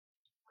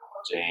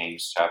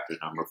James chapter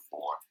number 4,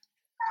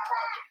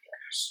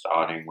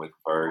 starting with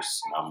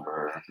verse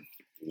number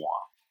 1.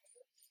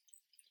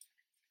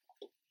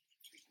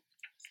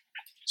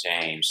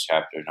 James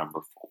chapter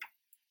number 4,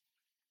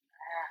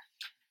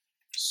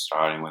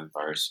 starting with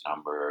verse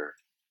number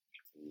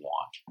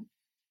 1.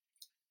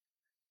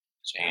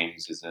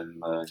 James is in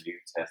the New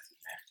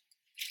Testament,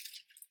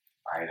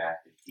 right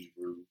after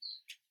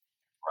Hebrews,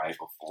 right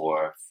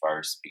before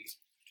 1 Peter.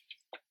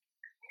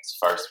 It's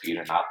 1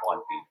 Peter, not 1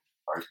 Peter.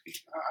 1 Peter.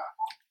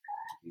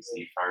 You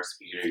see, 1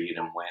 Peter, you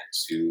done went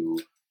too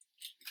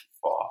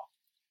far.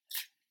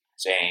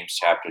 James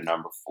chapter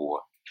number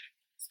 4,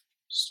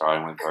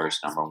 starting with verse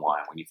number 1.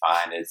 When you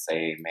find it, say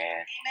amen.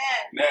 Amen.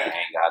 You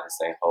ain't got to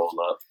say hold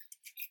up.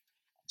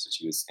 So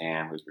you would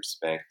stand with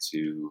respect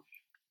to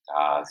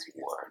God's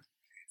word.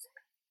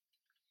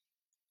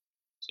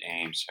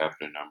 James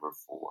chapter number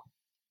 4,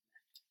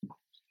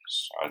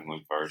 starting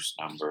with verse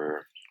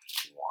number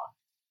 1.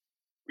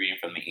 Reading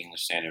from the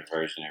English Standard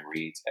Version, it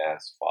reads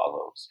as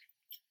follows.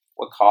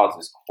 What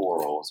causes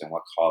quarrels and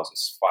what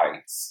causes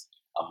fights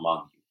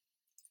among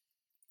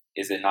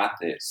you? Is it not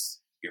this?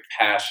 Your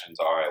passions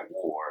are at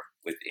war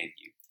within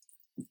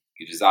you.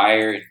 You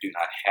desire and do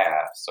not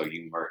have, so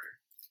you murder.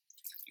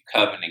 You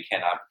covet and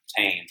cannot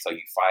obtain, so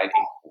you fight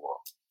and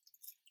quarrel.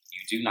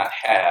 You do not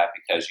have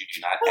because you do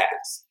not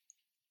ask.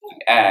 You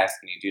ask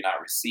and you do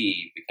not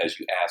receive because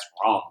you ask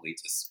wrongly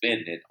to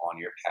spend it on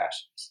your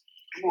passions.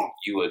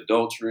 You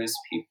adulterous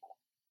people,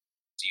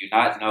 do you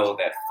not know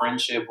that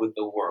friendship with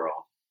the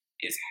world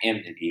is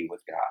enmity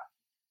with God?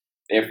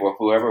 Therefore,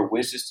 whoever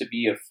wishes to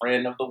be a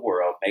friend of the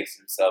world makes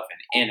himself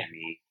an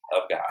enemy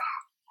of God.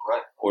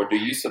 Right. Or do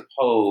you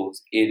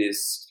suppose it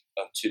is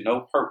to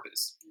no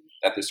purpose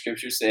that the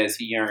scripture says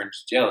he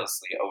yearns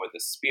jealously over the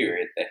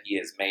spirit that he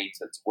has made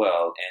to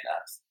dwell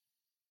in us?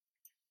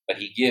 But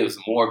he gives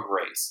more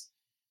grace.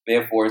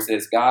 Therefore, it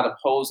says God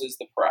opposes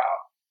the proud,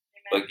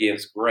 but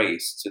gives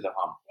grace to the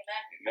humble.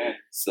 Amen.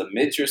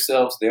 Submit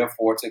yourselves,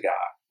 therefore, to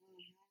God.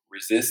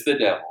 Resist the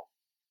devil,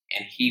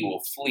 and he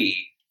will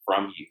flee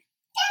from you.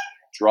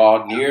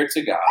 Draw near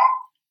to God,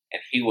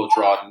 and he will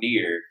draw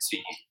near to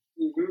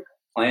you.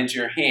 Cleanse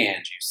your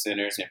hands, you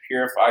sinners, and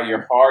purify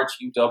your hearts,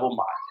 you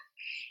double-minded.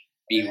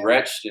 Be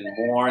wretched and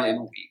mourn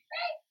and weep.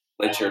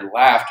 Let your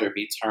laughter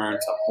be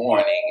turned to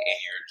mourning and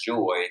your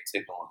joy to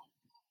gloom.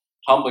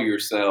 Humble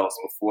yourselves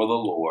before the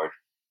Lord,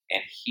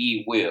 and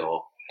he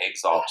will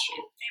exalt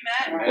you.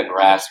 Amen. The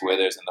grass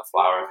withers and the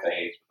flower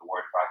fades, but the word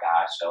of our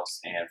God shall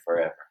stand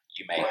forever.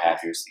 You may have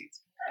your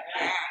seats.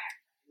 Amen.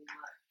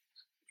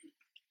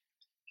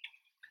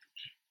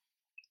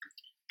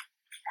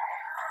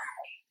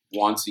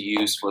 One to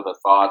use for the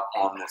thought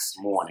on this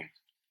morning.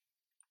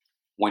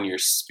 When your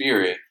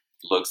spirit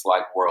looks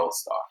like World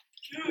Star.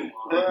 Come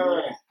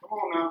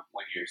on now.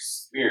 When your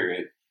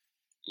spirit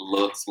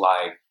looks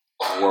like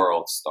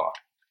World Star.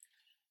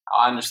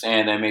 I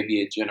understand there may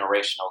be a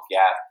generational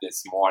gap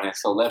this morning,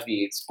 so let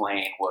me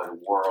explain what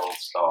World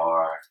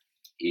Star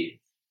is.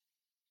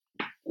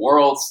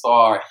 World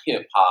Star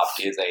Hip Hop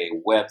is a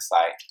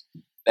website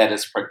that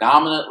is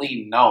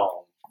predominantly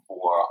known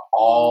for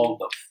all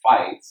the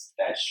fights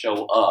that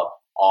show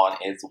up on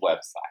its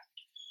website.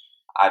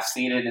 I've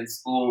seen it in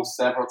school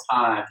several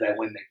times that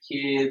when the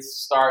kids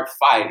start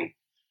fighting,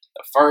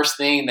 the first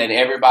thing that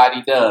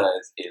everybody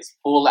does is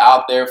pull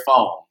out their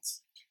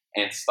phones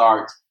and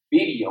start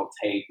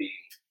videotaping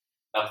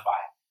the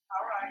fight.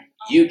 All right.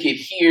 You could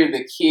hear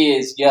the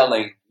kids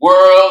yelling,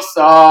 World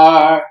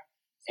Star,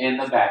 in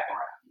the background.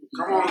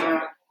 Come on,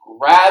 man.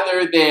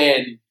 Rather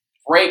than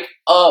break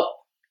up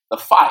the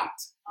fight,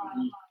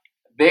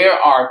 there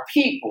are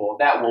people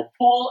that will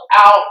pull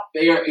out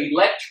their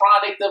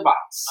electronic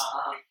device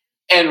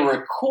and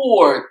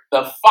record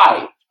the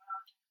fight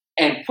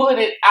and put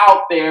it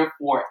out there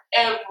for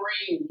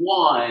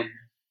everyone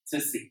to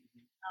see.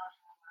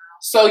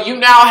 So you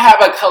now have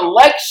a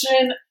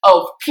collection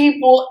of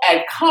people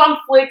at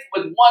conflict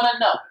with one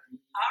another.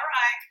 All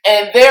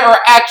right. And there are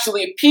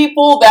actually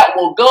people that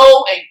will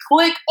go and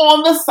click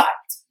on the site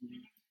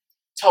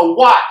to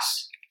watch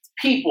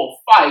people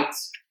fight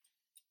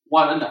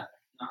one another.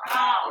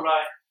 All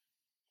right.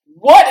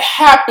 What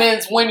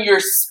happens when your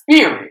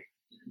spirit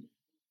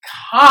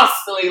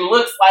constantly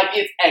looks like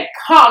it's at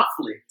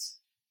conflict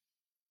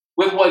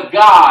with what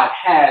God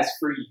has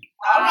for you?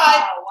 All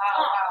right.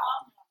 Wow.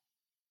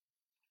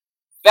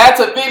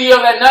 That's a video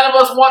that none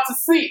of us want to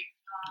see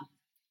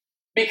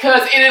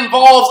because it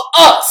involves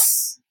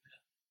us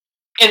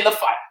in the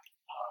fight.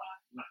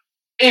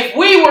 If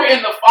we were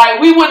in the fight,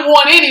 we wouldn't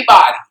want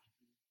anybody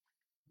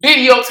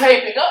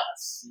videotaping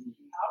us.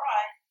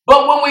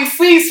 But when we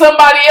see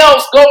somebody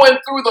else going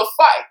through the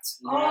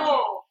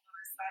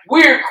fight,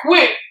 we're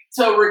quick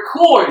to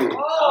record it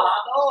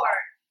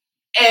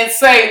and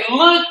say,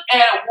 look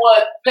at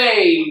what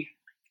they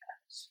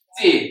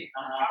did.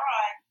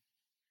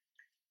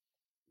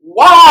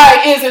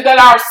 Why is it that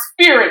our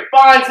spirit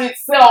finds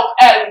itself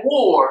at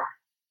war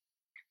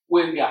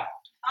with God?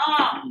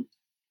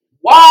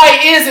 Why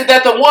is it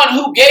that the one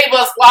who gave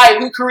us life,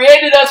 who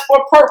created us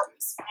for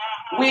purpose,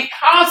 we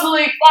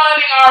constantly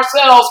finding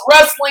ourselves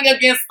wrestling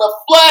against the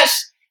flesh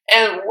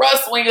and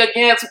wrestling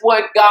against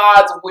what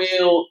God's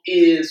will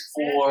is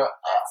for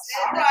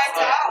us?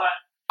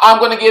 I'm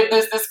going to give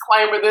this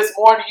disclaimer this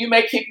morning. You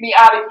may kick me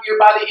out of here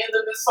by the end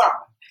of this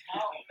sermon.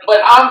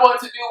 But I'm going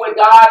to do what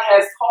God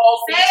has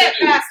called me to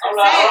do.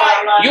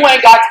 You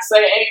ain't got to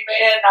say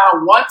amen now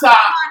one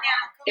time.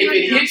 If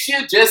it hits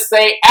you, just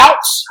say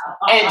ouch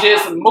and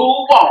just move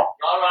on.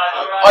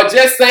 Or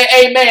just say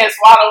amen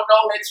so I don't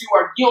know that you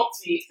are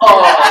guilty of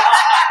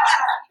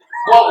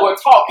what we're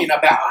talking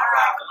about.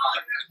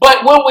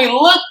 But when we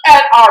look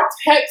at our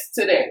text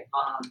today,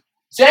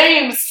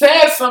 James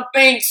says some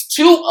things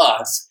to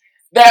us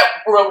that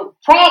will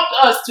prompt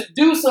us to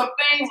do some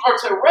things or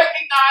to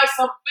recognize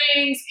some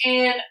things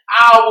in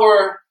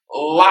our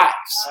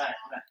lives.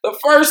 The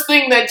first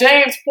thing that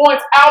James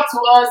points out to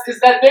us is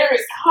that there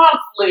is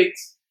conflict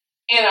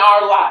in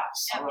our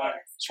lives.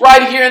 It's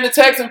right here in the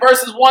text in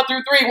verses 1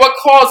 through 3. What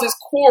causes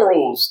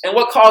quarrels and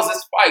what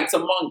causes fights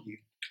among you?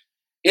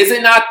 Is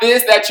it not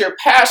this, that your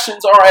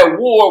passions are at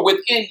war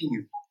within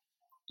you?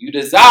 You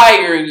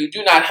desire and you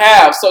do not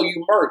have, so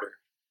you murder.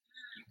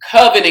 You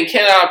covet and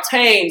cannot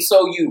obtain,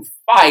 so you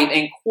fight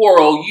and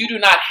quarrel. You do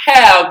not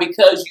have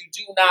because you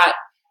do not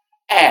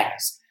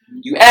ask.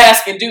 You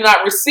ask and do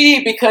not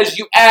receive because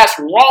you ask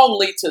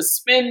wrongly to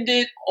spend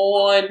it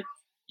on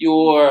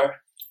your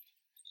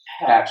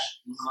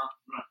passions.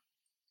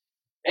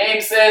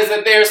 James says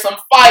that there's some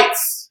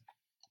fights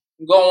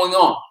going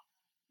on.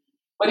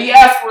 But he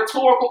asks a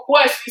rhetorical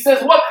question. He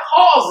says, what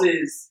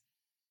causes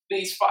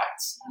these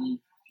fights?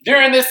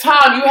 During this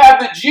time, you have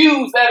the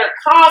Jews that are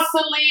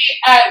constantly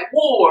at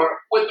war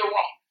with the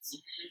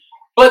Romans.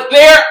 But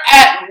they're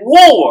at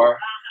war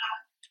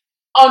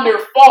under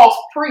false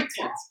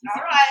pretenses.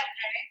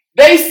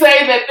 They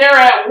say that they're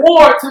at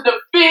war to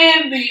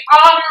defend the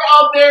honor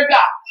of their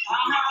God.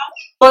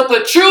 But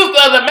the truth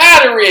of the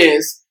matter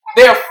is,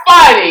 they're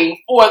fighting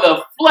for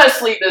the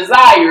fleshly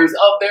desires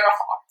of their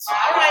hearts.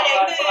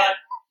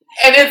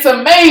 And it's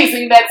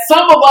amazing that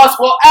some of us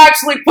will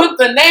actually put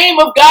the name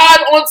of God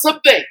on some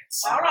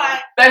things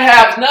that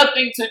have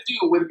nothing to do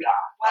with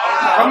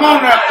God. Come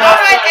on now,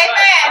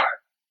 Pastor.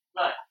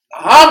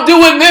 I'm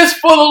doing this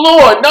for the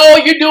Lord. No,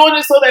 you're doing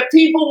it so that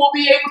people will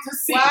be able to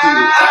see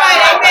you.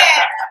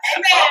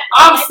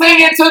 I'm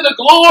singing to the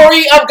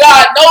glory of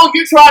God. No,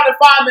 you're trying to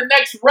find the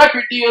next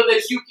record deal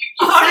that you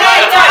can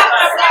get.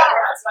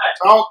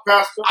 Talk,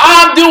 Pastor.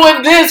 I'm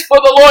doing this for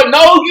the Lord.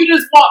 No, you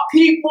just want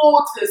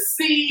people to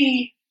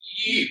see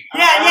you.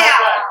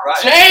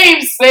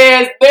 James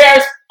says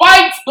there's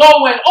fights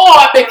going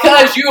on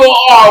because you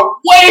are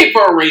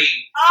wavering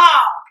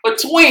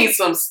between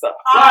some stuff.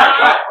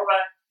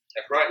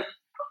 That's right.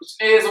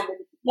 Is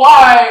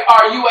why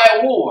are you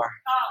at war?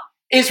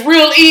 It's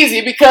real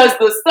easy because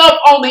the stuff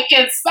on the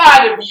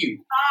inside of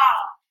you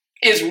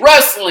is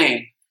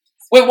wrestling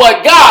with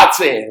what God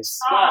says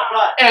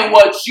and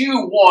what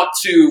you want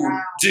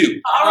to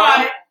do.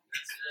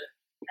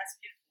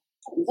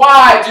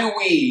 Why do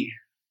we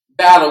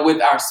battle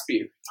with our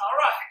spirit?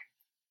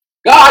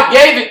 God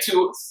gave it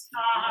to us,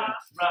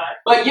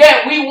 but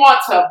yet we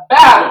want to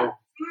battle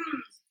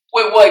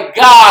with what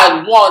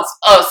God wants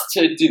us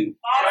to do.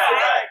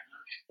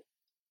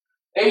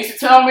 They used to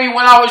tell me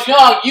when I was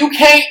young, you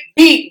can't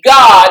beat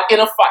God in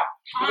a fight.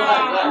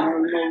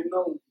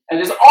 And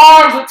his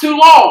arms are too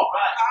long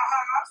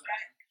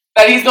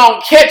that he's going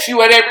to catch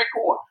you at every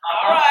corner.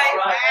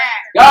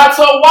 God's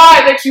so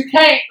wide that you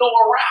can't go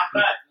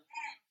around him.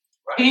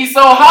 He's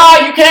so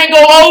high you can't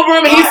go over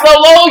him. He's so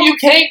low you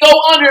can't go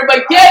under him.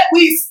 But yet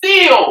we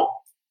still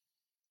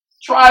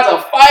try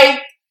to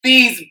fight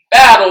these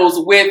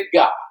battles with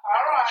God.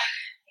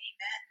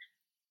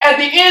 At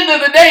the end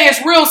of the day,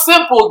 it's real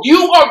simple.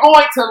 You are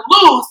going to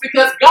lose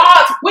because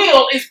God's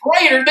will is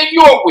greater than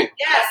your will.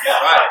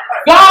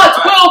 God's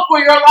will for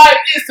your life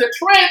is to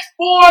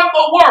transform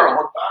the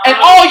world. And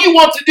all you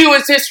want to do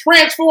is just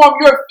transform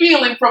your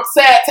feeling from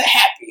sad to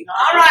happy.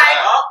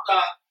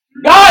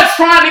 God's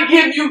trying to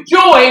give you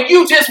joy and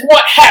you just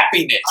want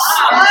happiness.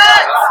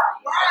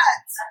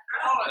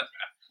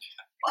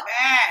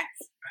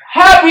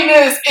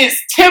 Happiness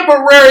is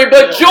temporary,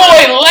 but joy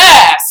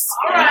lasts.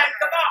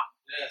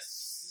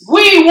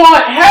 We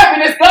want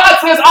happiness. God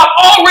says,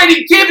 I've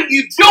already given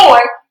you joy.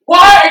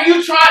 Why are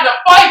you trying to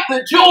fight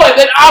the joy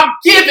that I'm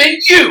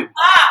giving you?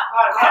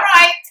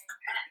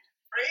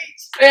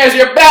 As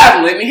you're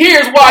battling, and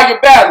here's why you're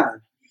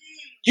battling.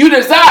 You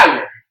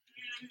desire,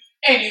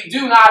 and you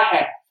do not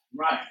have.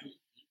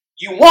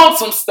 You want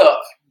some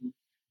stuff,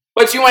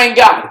 but you ain't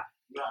got it.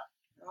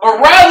 But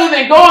rather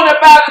than going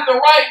about it the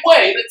right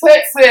way, the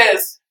text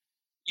says,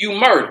 you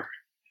murder.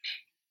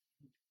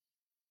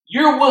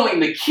 You're willing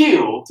to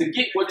kill to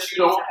get what you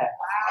don't have.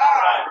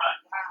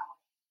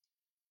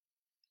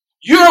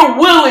 You're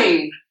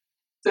willing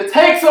to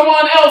take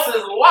someone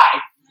else's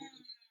life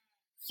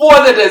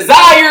for the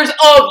desires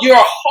of your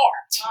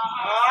heart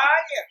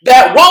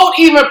that won't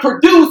even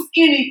produce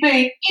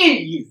anything in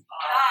you.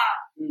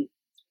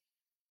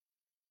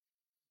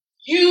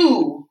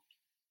 you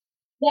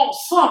want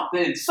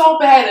something so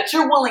bad that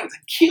you're willing to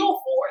kill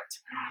for it.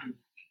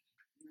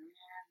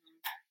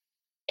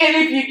 And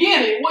if you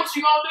get it, what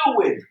you gonna do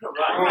with it?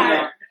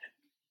 Right.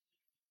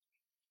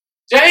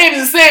 James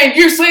is saying,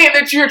 you're saying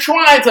that you're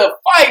trying to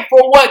fight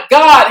for what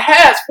God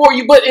has for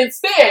you, but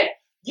instead,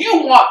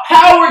 you want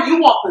power, you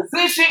want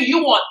position,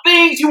 you want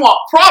things, you want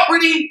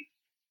property,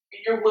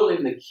 and you're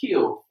willing to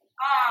kill.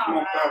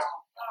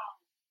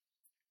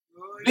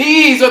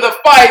 These are the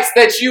fights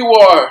that you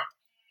are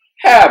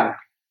having.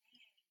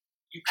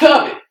 You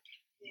covet,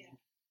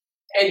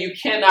 and you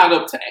cannot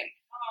obtain.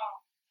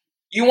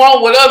 You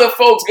want what other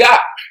folks got,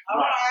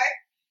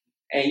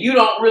 and you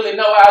don't really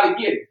know how to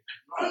get it.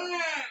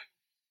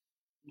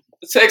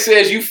 The text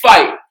says you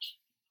fight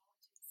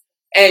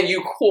and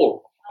you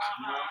quarrel.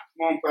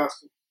 Come on,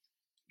 Pastor.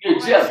 You're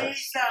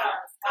jealous.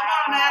 Come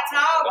on now,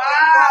 talk.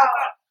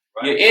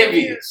 Wow. You're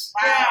envious.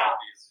 Wow.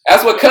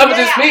 That's what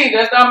covetous means.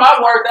 That's not my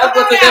word. That's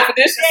what the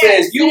definition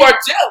says. You are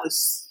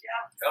jealous.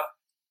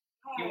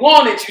 You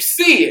want it. You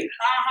see it.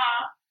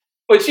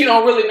 But you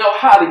don't really know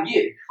how to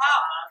get it.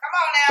 Come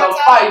on now, So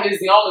fighting is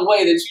the only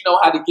way that you know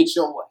how to get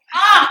your way.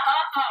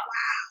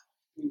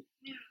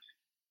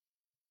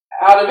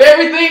 Out of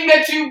everything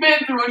that you've been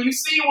through and you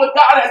see what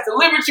God has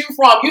delivered you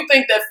from, you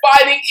think that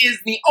fighting is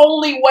the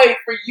only way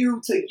for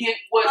you to get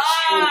what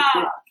you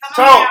want.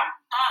 Talk.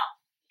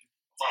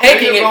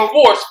 Taking it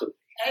forcefully.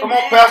 Come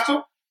on,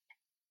 Pastor.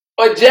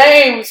 But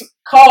James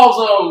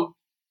calls them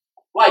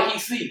like he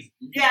sees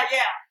them. Yeah.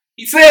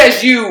 He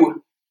says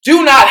you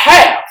do not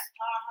have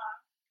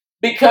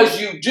because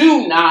you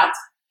do not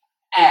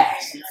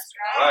ask.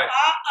 Right.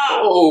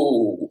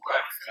 Oh.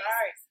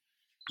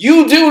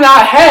 You do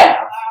not have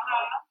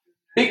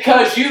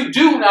because you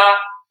do not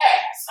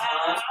ask.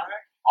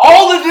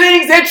 All the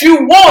things that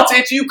you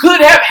wanted, you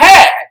could have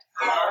had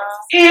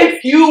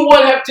if you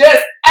would have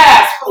just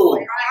asked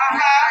for it.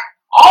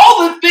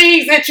 All the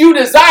things that you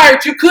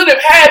desired, you could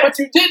have had, but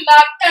you did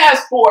not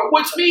ask for it.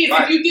 Which means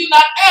if you did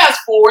not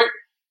ask for it,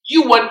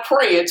 you wasn't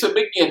praying to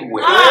begin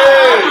with.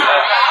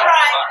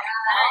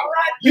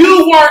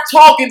 You weren't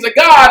talking to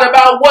God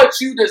about what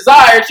you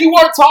desired. You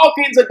weren't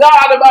talking to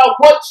God about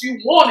what you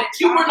wanted.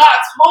 You were not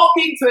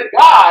talking to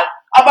God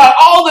about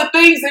all the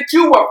things that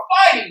you were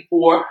fighting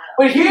for.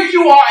 But here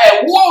you are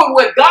at war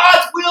with what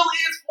God's will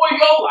is for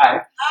your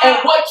life and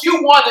what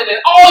you wanted.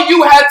 And all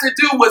you had to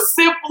do was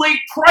simply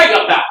pray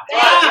about it. All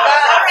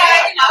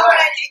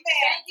right.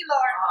 Thank you,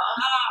 Lord.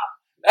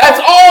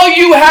 That's all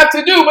you have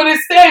to do. But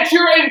instead,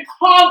 you're in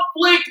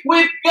conflict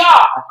with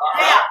God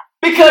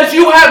because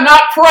you have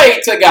not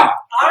prayed to God.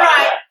 All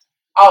right.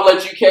 I'll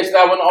let you catch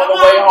that one on the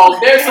way home.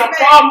 There's some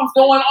problems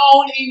going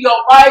on in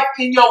your life,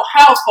 in your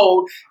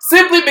household,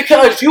 simply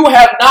because you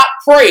have not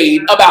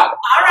prayed about it.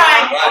 All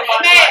right.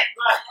 Amen.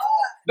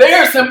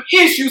 There are some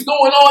issues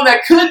going on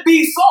that could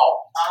be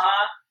solved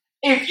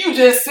if you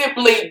just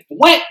simply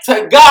went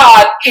to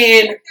God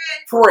in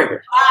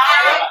prayer.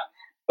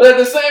 But at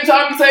the same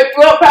time, you say,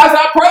 well, Pastor,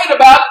 I prayed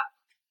about it,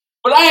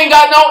 but I ain't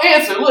got no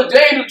answer. Look,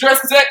 James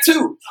addresses that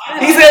too.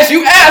 He says,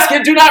 you ask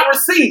and do not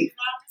receive.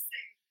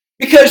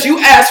 Because you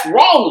asked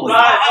wrongly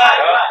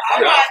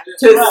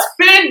to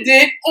spend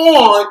it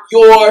on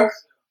your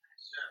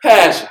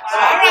passions. All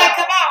right,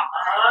 come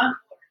on.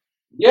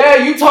 Yeah,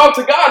 you talk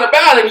to God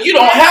about it and you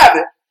don't have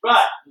it.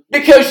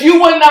 Because you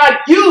will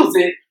not use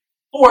it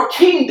for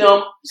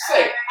kingdom's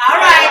sake. All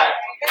right.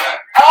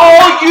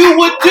 All you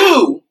would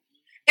do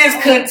is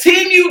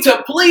continue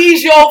to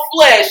please your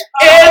flesh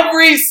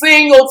every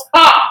single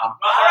time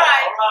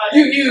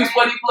you use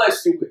what he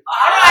blessed you with.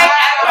 All right.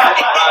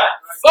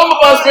 Some of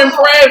us been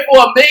praying for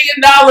 $1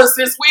 million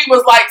since we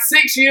was like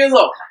 6 years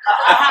old.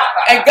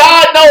 And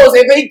God knows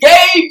if he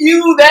gave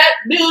you that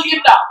 $1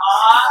 million,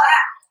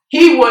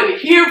 he wouldn't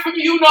hear from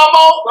you no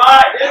more.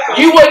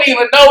 You wouldn't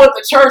even know what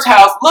the church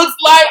house looks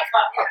like.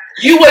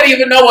 You wouldn't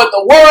even know what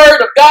the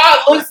word of God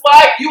looks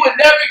like. You would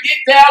never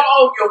get down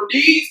on your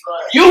knees.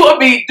 You would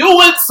be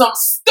doing some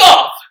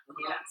stuff.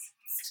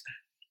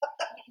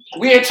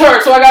 We in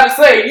church, so I got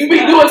to say, you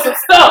be doing some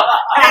stuff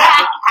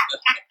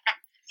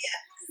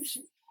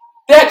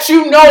that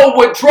you know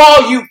would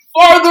draw you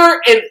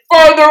further and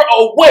further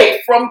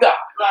away from God.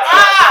 All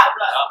right.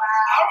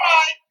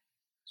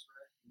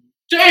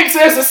 James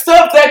says the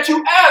stuff that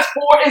you ask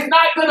for is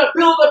not going to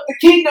build up the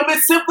kingdom.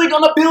 It's simply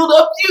going to build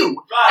up you.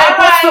 And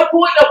what's the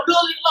point of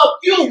building up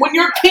you when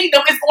your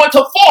kingdom is going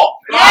to fall?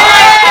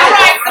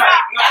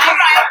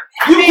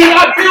 You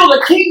cannot build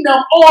a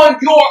kingdom on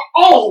your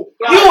own.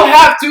 You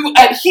have to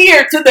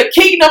adhere to the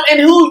kingdom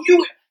and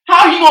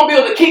how are you going to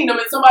build a kingdom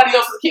in somebody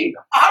else's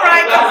kingdom? All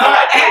right.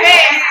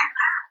 Amen.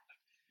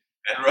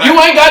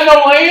 You ain't got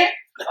no land.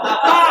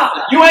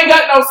 You ain't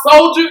got no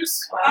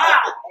soldiers.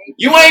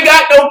 You ain't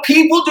got no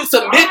people to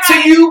submit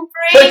to you.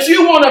 But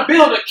you want to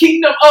build a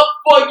kingdom up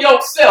for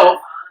yourself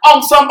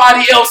on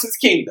somebody else's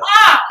kingdom.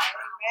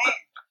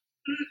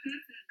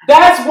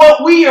 That's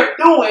what we are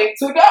doing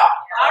to God.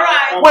 All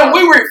right. When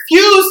we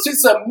refuse to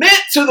submit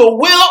to the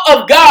will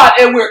of God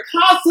and we're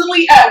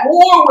constantly at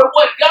war with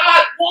what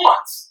God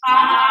wants,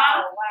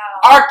 Wow.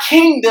 our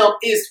kingdom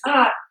is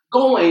not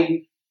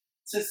going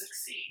to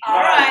succeed. All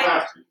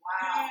right.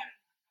 Wow.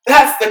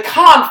 That's the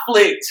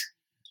conflict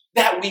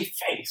that we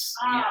face.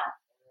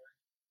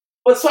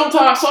 But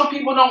sometimes some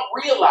people don't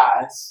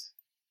realize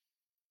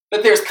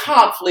that there's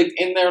conflict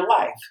in their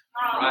life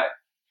Right.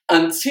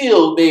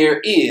 until there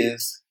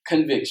is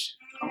conviction.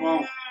 Come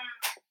on.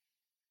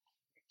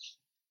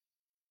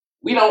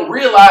 We don't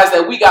realize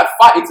that we got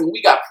fights and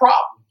we got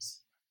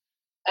problems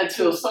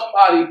until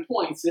somebody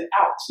points it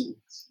out to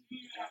us.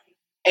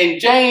 And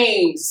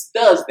James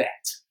does that.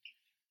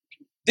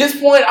 This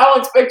point, I don't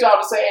expect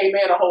y'all to say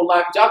amen a whole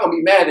lot, because y'all going to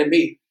be mad at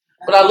me.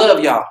 But I love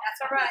y'all.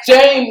 That's all right.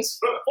 James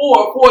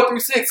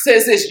 4:4-6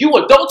 says this: you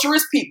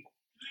adulterous people!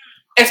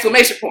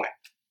 Exclamation point.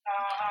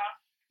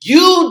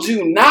 You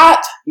do not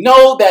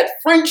know that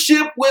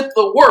friendship with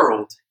the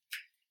world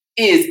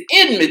is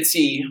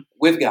enmity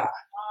with God.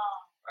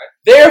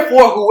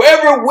 Therefore,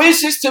 whoever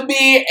wishes to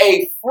be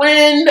a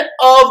friend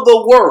of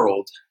the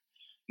world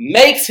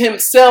makes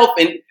himself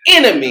an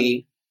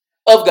enemy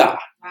of God.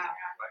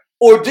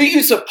 Or do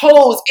you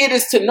suppose it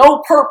is to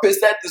no purpose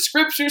that the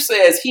scripture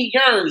says he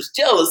yearns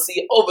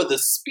jealousy over the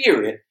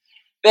spirit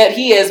that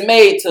he has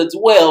made to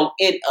dwell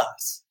in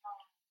us?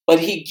 But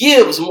he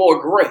gives more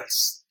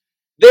grace.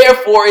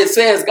 Therefore, it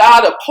says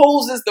God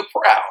opposes the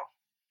proud,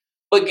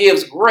 but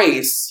gives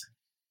grace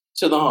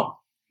to the humble.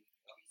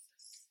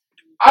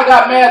 I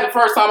got mad the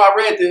first time I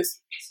read this.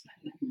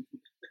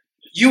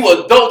 You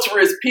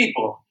adulterous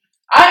people.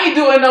 I ain't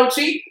doing no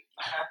cheating.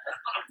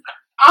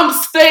 I'm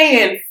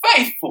staying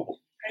faithful.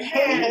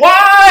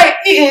 Why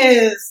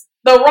is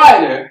the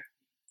writer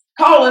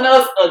calling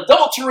us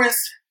adulterous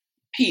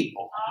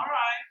people? All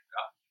right.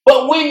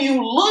 But when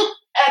you look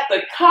at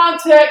the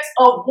context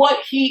of what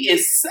he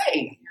is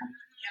saying,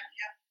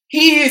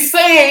 he is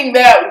saying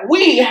that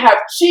we have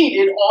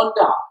cheated on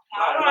God.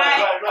 All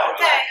right.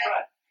 Okay.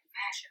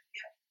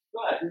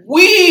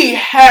 We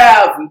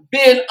have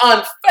been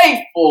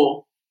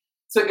unfaithful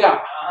to God.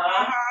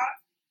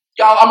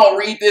 Y'all, I'm going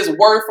to read this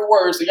word for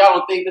word so y'all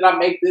don't think that I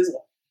make this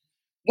up.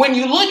 When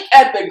you look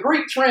at the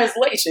Greek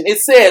translation, it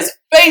says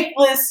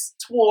faithless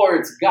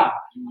towards God.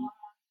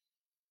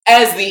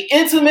 As the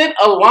intimate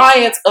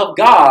alliance of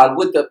God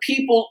with the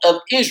people of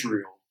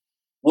Israel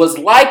was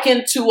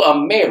likened to a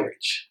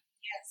marriage.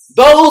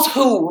 Those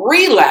who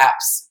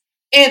relapse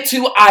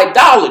into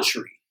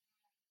idolatry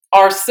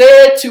are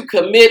said to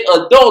commit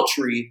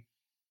adultery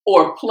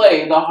or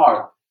play the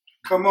harlot.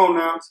 Come on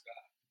now.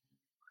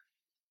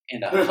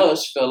 And a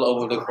hush fell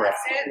over the crowd.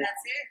 That's it.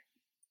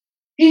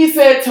 He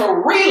said to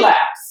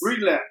relapse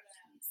Relax.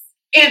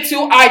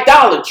 into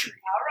idolatry.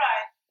 All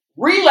right.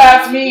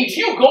 Relapse means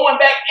you going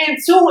back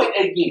into it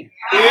again.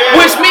 Yeah.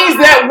 Which means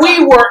that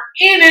we were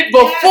in it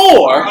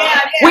before.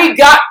 Yeah. We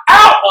got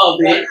out of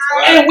it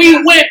and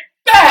we went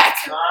back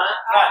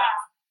Right.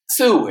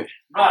 to it.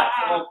 Right.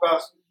 Come on,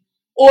 Pastor.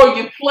 Or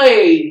you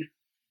played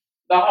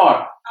the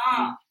harlot.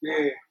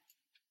 Yeah.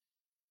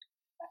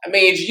 That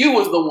means you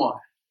was the one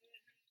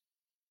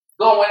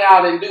going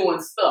out and doing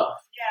stuff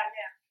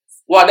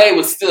while they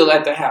was still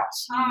at the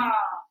house.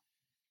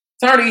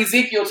 Turn to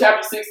Ezekiel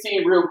chapter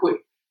 16 real quick.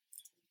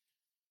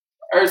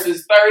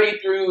 Verses 30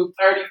 through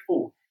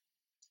 34.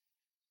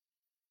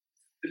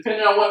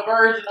 Depending on what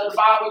version of the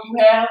Bible you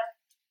have,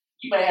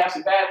 you may have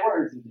some bad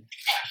words in it.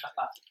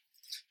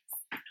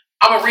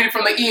 I'm going to read it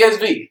from the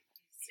ESV.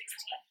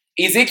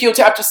 Ezekiel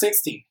chapter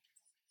 16.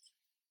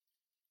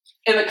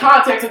 In the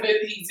context of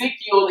it,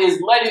 Ezekiel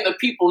is letting the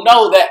people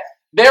know that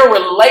their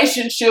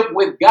relationship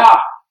with God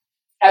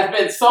has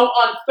been so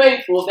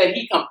unfaithful that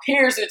he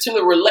compares it to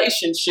the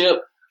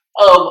relationship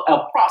of a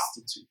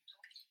prostitute.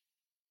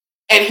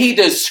 And he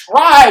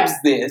describes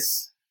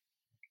this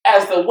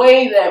as the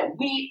way that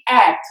we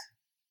act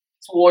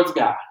towards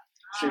God.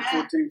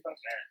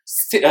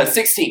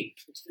 16.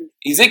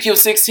 Ezekiel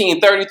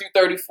 16, 30 through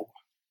 34.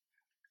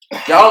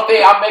 Y'all don't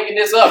think I'm making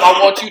this up.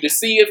 I want you to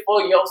see it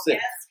for yourself.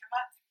 It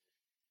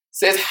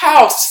says,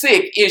 how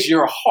sick is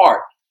your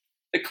heart,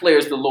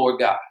 declares the Lord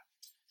God,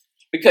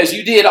 because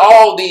you did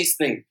all these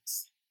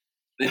things.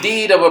 The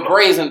deed of a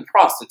brazen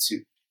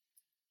prostitute,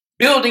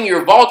 building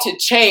your vaulted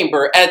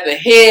chamber at the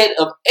head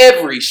of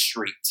every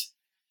street,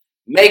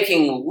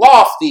 making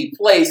lofty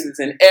places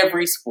in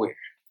every square.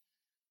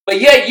 But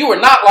yet you are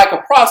not like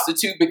a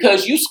prostitute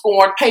because you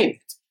scorn payment.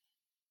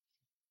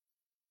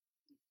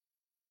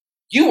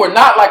 You were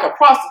not like a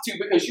prostitute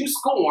because you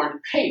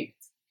scorned payment.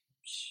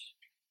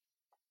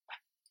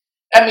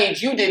 That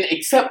means you didn't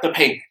accept the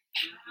payment.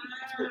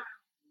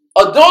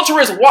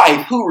 Adulterous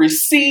wife who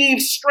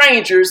receives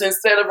strangers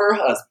instead of her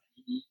husband.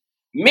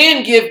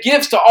 Men give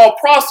gifts to all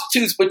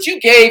prostitutes, but you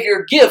gave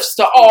your gifts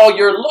to all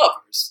your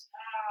lovers,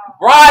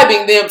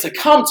 bribing them to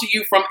come to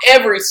you from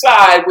every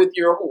side with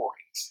your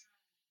whorings.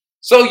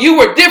 So you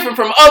were different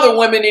from other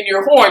women in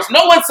your whorings.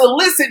 No one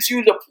solicits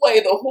you to play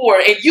the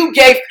whore, and you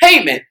gave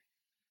payment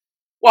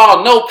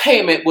while no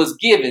payment was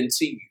given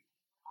to you.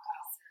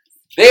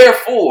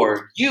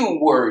 Therefore, you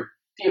were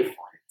different.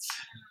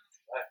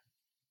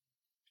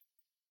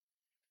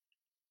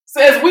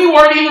 Says we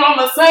weren't even on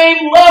the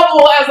same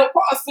level as a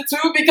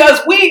prostitute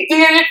because we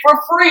did it for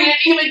free and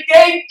even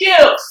gave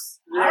gifts.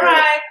 All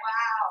right.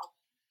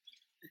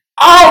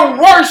 Our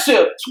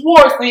worship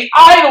towards the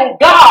idol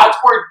gods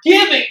were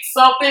giving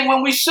something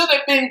when we should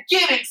have been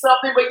getting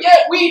something, but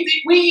yet we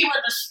even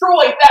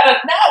destroyed that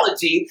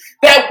analogy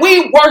that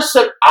we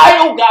worship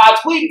idol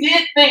gods. We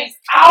did things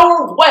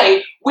our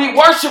way. We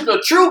worshiped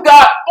a true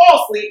God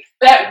falsely,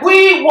 that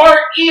we weren't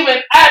even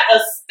at a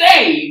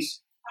stage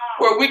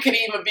where we could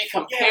even be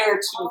compared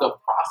to the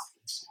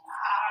prostitutes.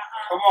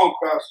 Come on,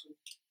 Pastor.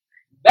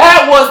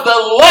 That was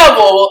the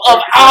level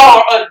of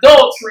our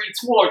adultery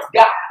towards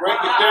God. Break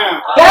it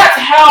down. That's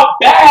how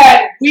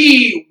bad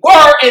we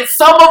were, and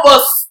some of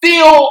us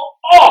still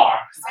are.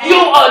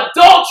 You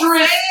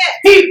adulterous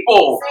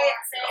people.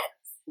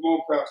 Come on,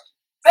 Pastor.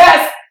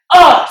 That's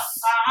us.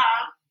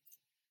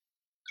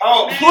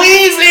 Oh,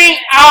 Pleasing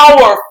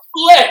our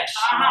flesh.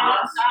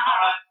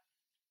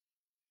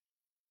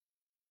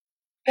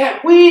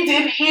 That we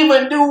didn't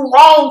even do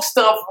wrong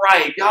stuff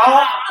right,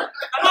 y'all.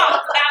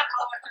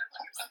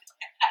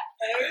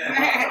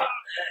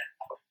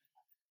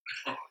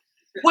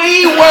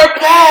 We were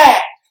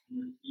bad.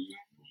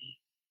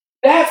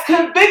 That's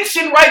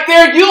conviction right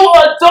there. You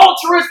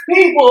adulterous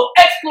people!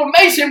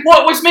 Exclamation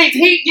point, which means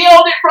he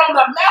yelled it from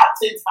the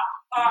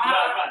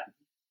mountaintop.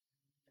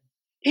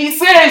 He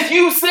says,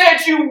 you said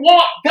you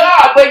want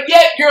God, but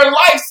yet your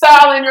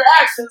lifestyle and your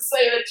actions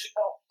say that you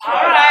don't.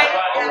 All right.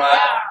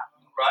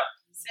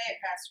 Say it,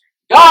 Pastor.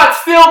 God's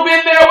still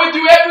been there with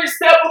you every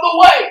step of the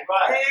way,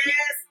 Yes,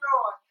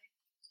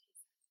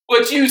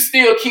 Lord. but you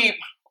still keep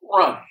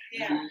running.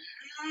 Yeah.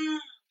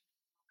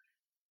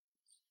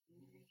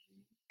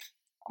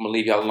 I'm going to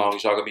leave y'all alone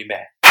because y'all going to be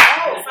mad.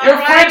 Oh, Your all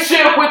right.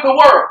 friendship with the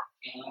world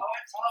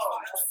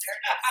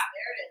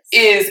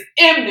There it is. is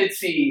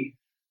enmity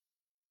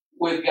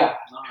with God.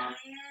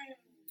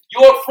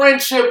 Your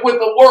friendship with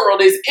the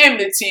world is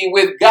enmity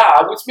with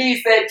God, which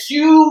means that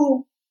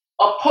you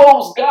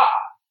oppose God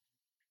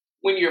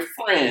when you're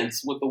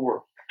friends with the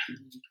world.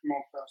 come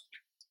on, Pastor.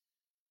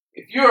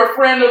 If you're a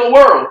friend of the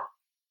world,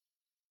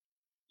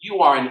 you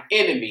are an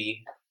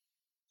enemy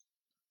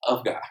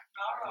of God.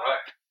 All right.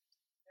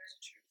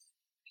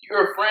 If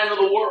you're a friend of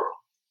the world,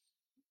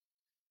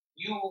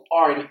 you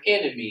are an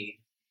enemy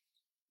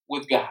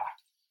with God.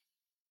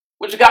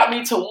 Which got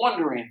me to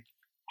wondering,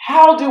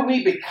 how do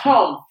we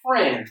become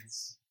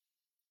friends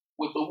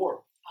with the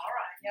world? All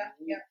right.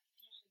 Yeah.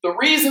 The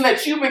reason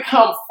that you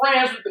become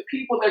friends with the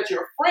people that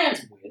you're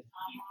friends with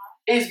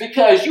is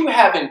because you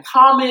have in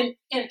common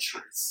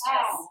interests.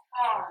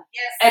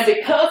 Yes. And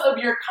because of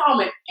your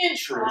common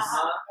interests,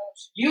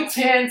 you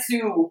tend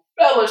to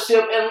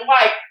fellowship and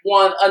like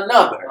one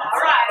another.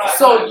 All right.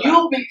 So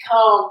you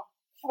become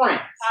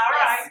friends. All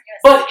right.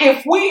 But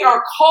if we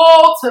are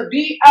called to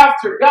be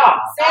after God,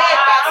 Say it,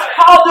 Pastor.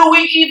 how do we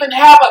even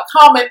have a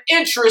common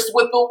interest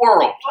with the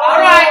world? All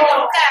right. Okay.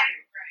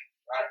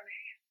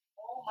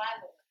 Oh, my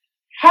Lord.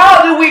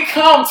 How do we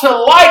come to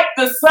like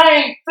the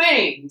same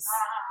things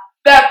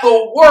that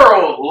the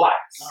world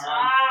likes?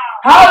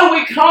 How do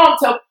we come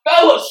to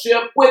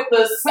fellowship with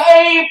the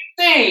same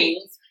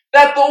things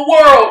that the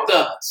world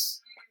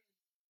does?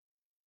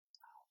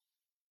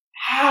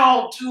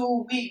 How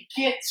do we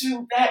get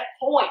to that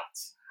point?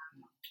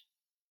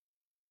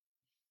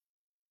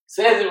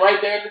 Says it right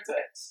there in the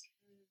text.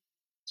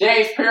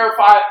 James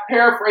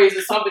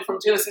paraphrases something from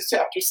Genesis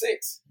chapter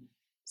 6.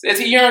 Says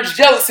he yearns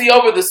jealousy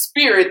over the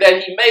spirit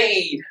that he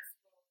made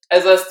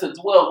as us to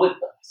dwell with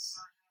us.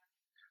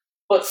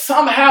 But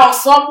somehow,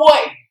 some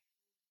way,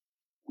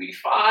 we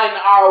find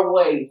our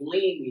way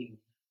leaning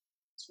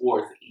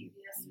towards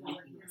evil.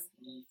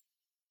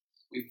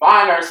 We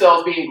find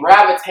ourselves being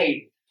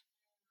gravitated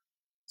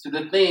to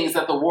the things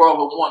that the world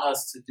would want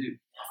us to do.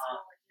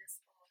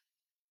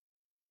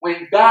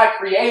 When God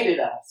created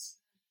us,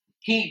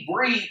 he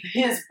breathed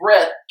his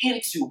breath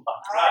into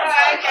us.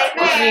 Right.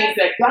 Which Amen. means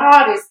that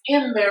God is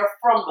in there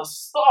from the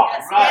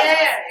start.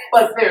 Yes.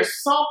 But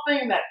there's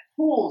something that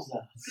pulls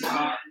us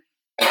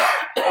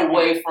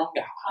away from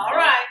God. All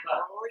right.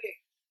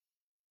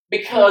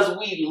 Because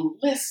we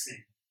listen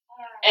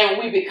and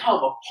we become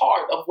a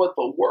part of what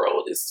the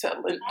world is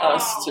telling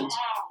us to do.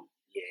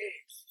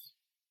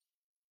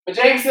 But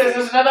James says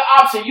there's another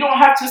option. You don't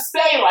have to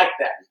stay like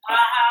that.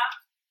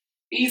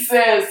 He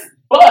says,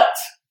 but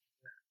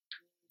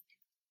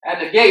at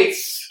the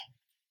gates,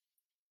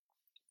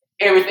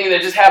 everything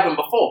that just happened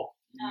before.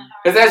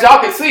 Because as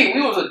y'all can see, we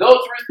was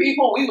adulterous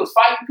people, we was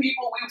fighting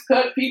people, we was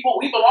cutting people,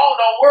 we belonged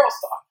on World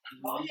Star.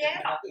 Oh,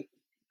 yeah.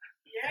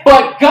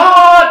 But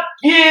God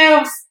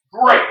gives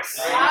grace.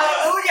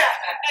 Hallelujah.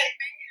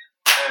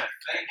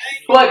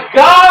 But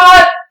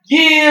God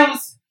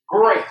gives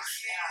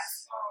grace.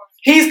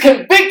 He's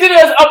convicted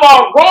us of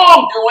our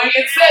wrongdoing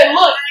and said,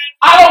 look,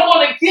 I don't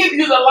want to give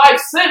you the life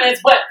sentence,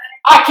 but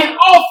I can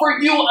offer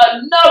you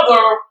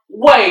another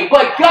way.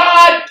 But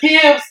God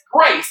gives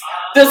grace.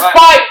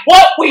 Despite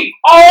what we've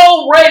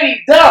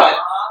already done,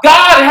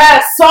 God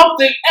has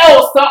something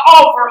else to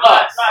offer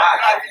us.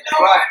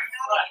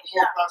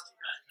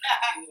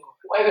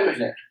 Wait a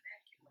minute.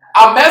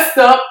 I messed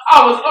up.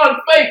 I was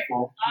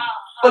unfaithful.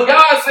 But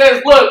God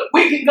says, look,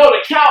 we can go to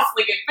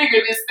counseling and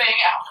figure this thing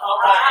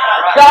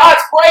out.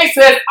 God's grace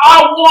says,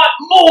 I want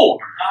more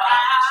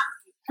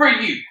for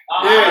you.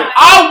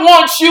 I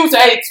want you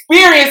to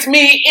experience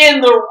me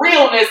in the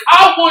realness.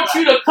 I want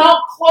you to come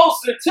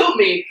closer to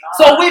me.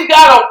 So we've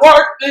got to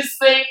work this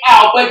thing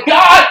out. But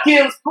God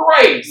gives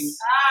grace.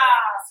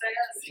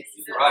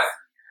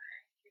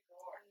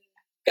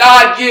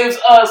 God gives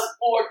us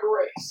more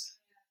grace.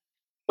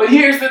 But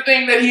here's the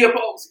thing that he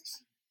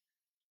opposes.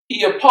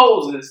 He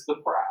opposes the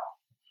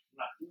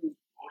proud.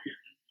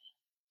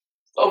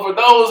 So for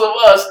those of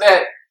us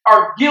that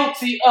are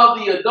guilty of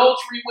the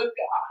adultery with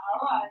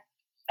God,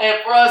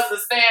 and for us to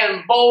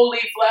stand boldly,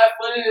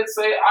 flat-footed, and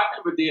say, I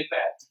never did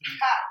that.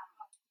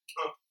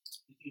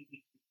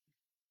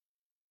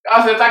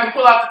 God says, I can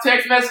pull out the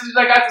text messages,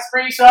 I got the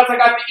screenshots, I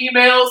got the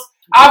emails.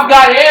 I've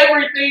got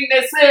everything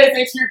that says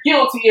that you're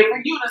guilty, and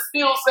for you to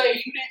still say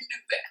you didn't do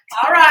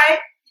that. All right.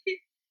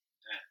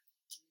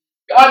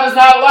 God does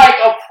not like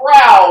a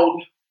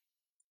proud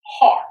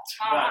heart.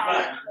 All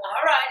right.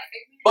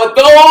 But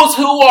those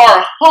who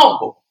are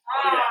humble,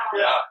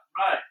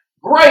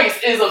 grace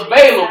is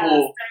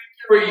available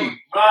for you.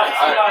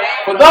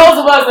 For those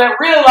of us that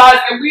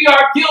realize that we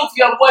are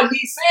guilty of what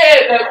he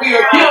said that we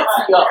are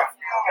guilty of,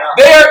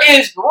 there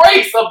is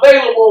grace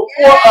available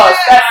for us.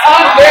 That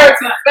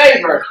unmerited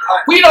favor.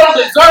 We don't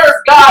deserve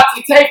God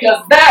to take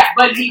us back,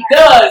 but he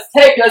does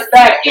take us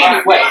back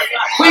anyway.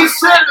 We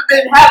should have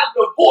been having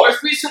a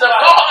divorce. We should have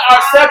gone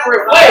our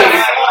separate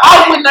ways.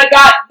 I wouldn't have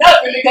got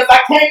nothing because I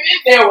came in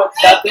there with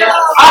nothing.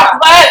 I'm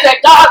glad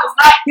that God does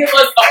not give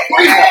us a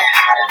freedom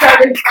because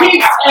he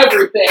keeps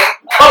everything.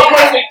 But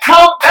when we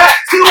come back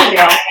to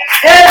him,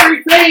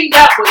 everything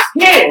that was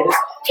his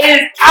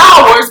is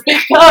ours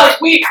because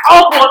we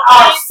humbled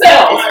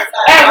ourselves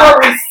and were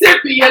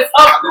recipients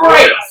of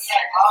grace.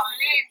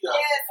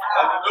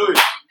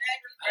 Hallelujah.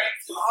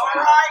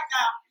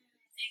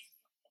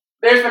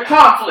 There's the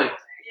conflict.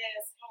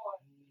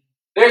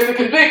 There's the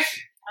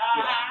conviction.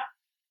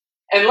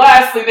 And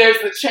lastly, there's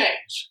the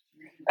change.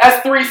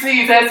 That's 3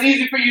 C's. That's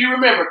easy for you to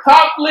remember.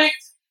 Conflict,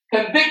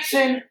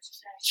 conviction,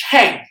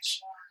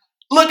 change.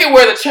 Look at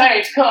where the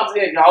change comes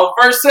in, y'all.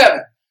 Verse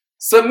 7.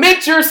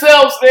 Submit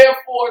yourselves,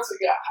 therefore, to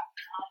God.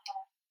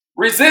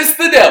 Resist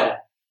the devil,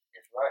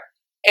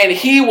 and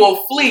he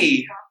will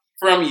flee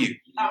from you.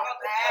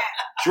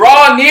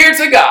 Draw near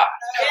to God.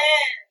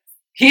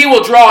 He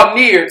will draw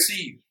near to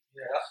you.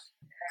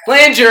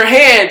 Cleanse your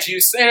hands,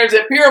 you sinners,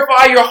 and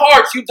purify your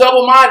hearts, you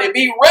double-minded.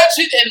 Be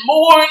wretched and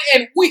mourn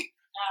and weep.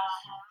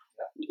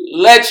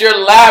 Let your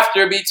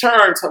laughter be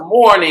turned to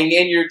mourning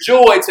and your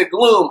joy to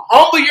gloom.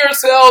 Humble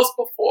yourselves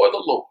before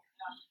the Lord,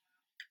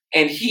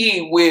 and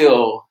he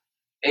will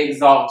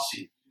exalt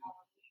you.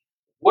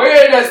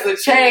 Where does the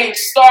change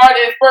start?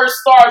 It first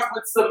starts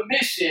with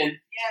submission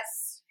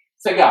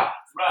to God.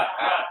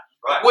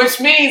 Which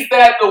means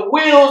that the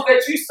wills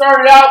that you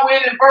started out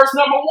with in verse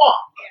number 1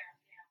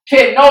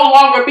 can no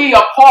longer be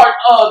a part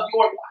of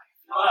your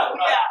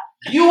life.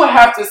 You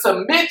have to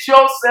submit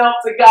yourself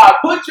to God.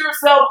 Put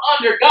yourself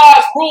under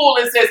God's rule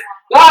and says,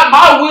 God,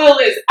 my will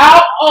is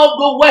out of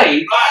the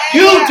way.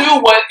 You do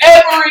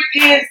whatever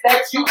it is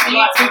that you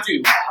need to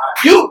do.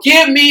 You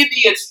give me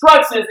the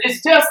instructions.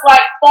 It's just like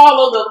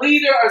follow the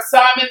leader, or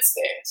Simon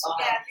Says.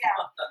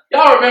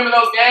 Y'all remember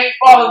those games,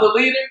 follow the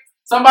leader?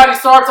 Somebody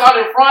starts out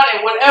in front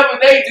and whatever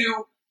they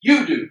do,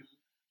 you do.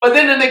 But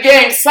then in the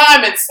game,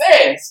 Simon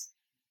Says,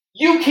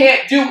 you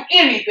can't do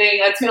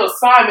anything until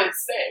Simon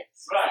says.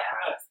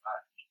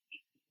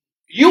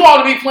 You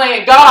ought to be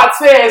playing God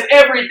Says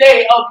every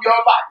day of your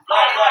life.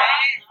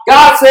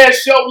 God says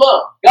show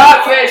love.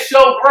 God says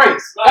show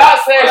grace. God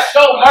says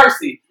show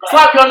mercy.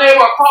 Slap your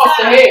neighbor across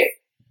the head.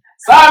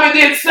 Simon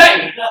didn't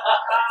say it.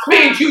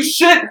 Means you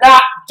should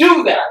not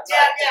do that.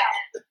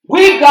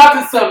 We've got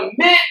to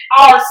submit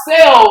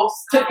ourselves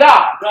to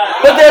God.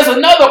 But there's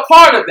another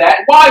part of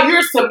that. While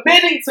you're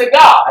submitting to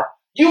God,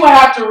 you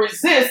have to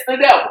resist the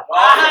devil. All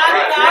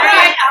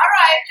right.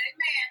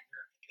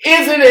 Amen.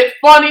 Isn't it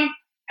funny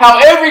how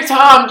every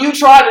time you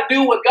try to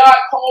do what God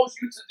calls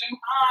you to do,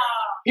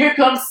 here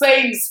comes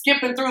Satan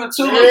skipping through the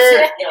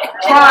tulips,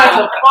 trying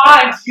to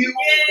find you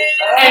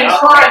and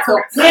trying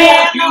to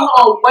pull you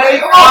away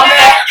from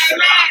that.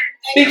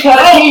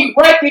 Because he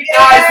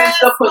recognizes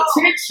the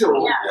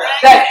potential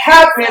that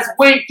happens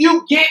when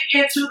you get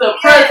into the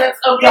presence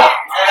of God.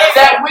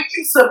 That when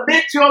you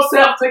submit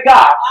yourself to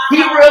God,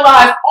 he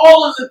realizes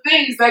all of the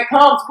things that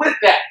comes with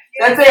that.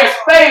 That there's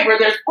favor,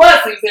 there's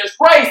blessings, there's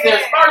grace,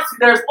 there's mercy,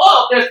 there's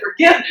love, there's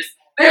forgiveness.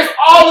 There's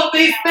all of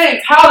these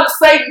things. How does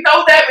Satan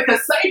know that?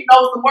 Because Satan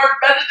knows the word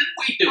better than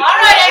we do. All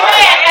right,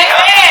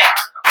 amen.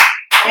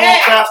 Come on,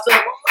 Pastor.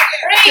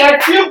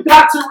 That you've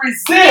got to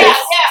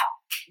resist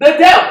the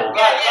devil.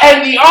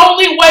 And the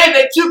only way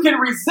that you can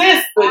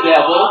resist the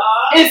devil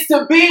is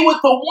to be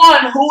with the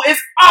one who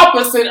is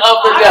opposite of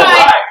the devil.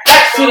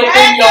 That should have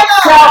been your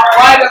shout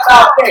right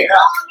about there.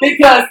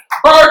 Because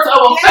birds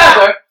of a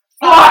feather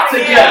flock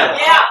together.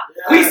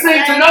 We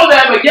seem to know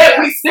that, but yet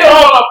we still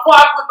want to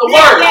flock with the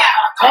word.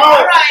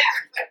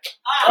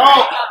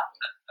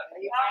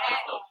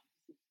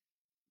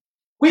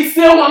 We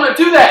still want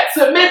to do that.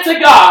 Submit to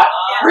God,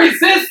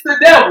 resist the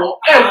devil,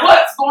 and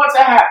what's going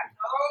to happen?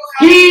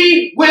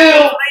 He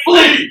will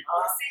flee.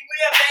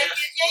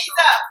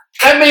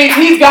 That means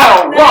he's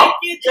got to run.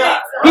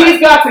 He's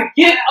got to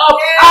get up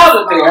out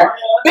of there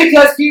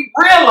because he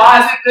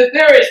realizes that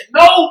there is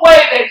no way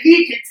that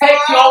he can take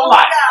your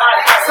life.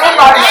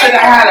 Somebody should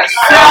have had a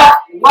shout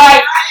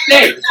right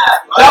there.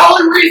 The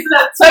only reason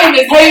that Satan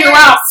is hanging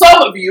around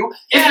some of you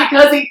is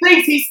because he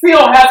thinks he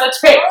still has a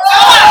chance.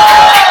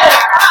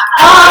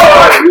 How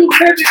are you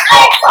living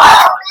your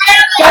life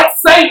that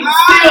Satan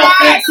still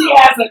thinks he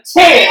has a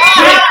chance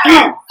with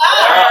you?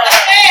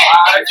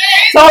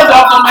 Told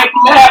y'all gonna make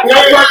him happy.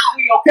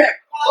 Okay.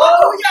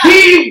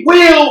 He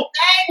will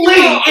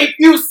flee if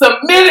you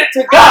submit it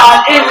to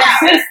God and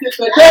resisted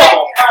the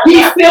devil.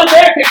 He's still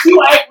there because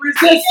you ain't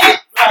resisting.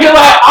 You're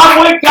like, I'm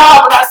with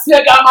God, but I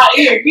still got my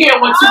ear hearing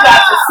what you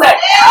got to say.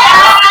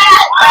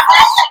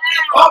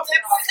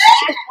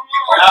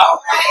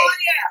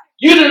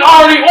 You done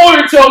already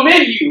ordered your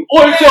menu,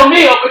 ordered your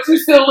meal, but you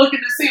still looking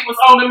to see what's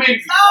on the menu.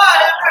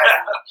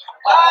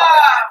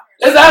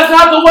 That's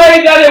not the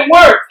way that it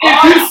works.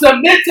 If you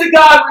submit to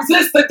God,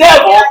 resist the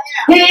devil,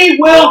 he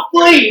will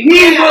flee.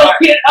 He will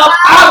get up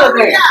out of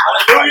there.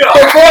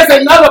 But there's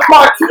another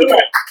part to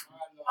it.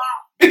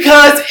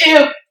 Because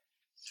if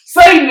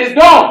Satan is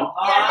gone,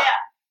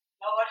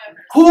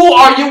 who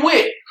are you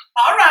with?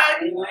 All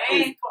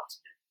right.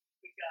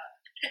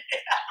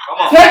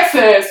 Text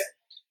says,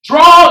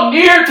 draw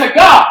near to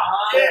God.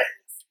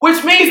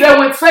 Which means that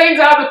when Satan's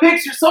out of the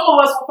picture, some of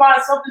us will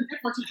find something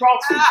different to draw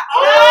to.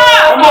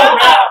 Come on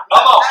now.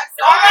 Come on.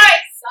 All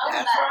right.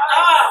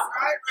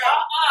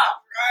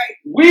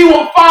 We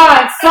will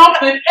find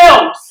something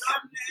else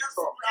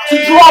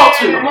to draw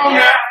to.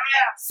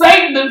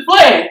 Satan then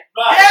fled.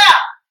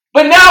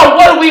 But now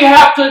what do we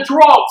have to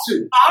draw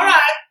to? All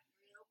right.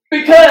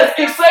 Because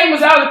if Satan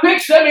was out of the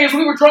picture, that means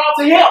we were drawn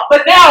to him.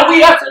 But now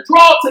we have to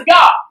draw to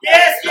God.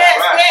 Yes.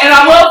 And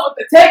I love what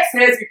the text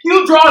says. If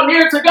you draw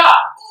near to God,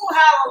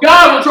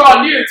 God will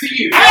draw near to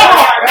you.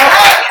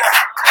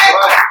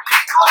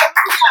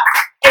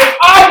 If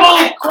I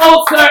move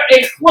closer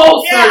and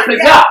closer to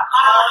God,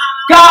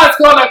 God's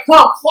going to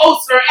come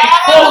closer and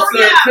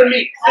closer to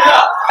me.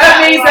 That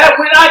means that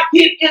when I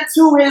get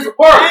into his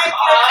word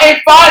and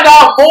find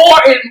out more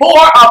and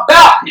more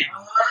about him,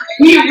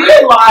 he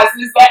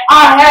realizes that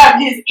I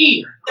have his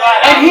ear.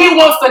 And he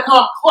wants to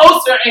come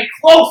closer and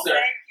closer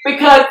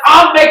because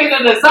I'm making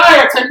a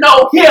desire to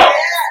know him.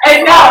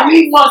 And now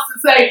he wants to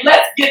say,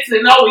 let's get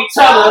to know each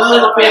other a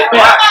little bit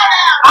better.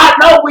 I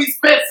know we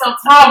spent some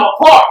time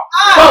apart,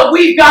 but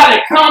we've got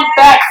to come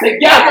back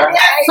together.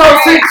 So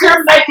since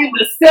you're making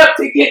the step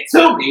to get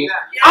to me,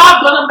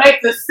 I'm going to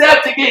make the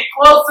step to get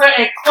closer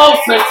and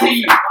closer to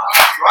you.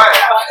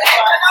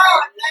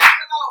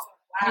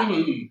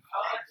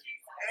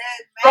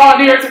 Draw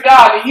near to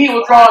God and he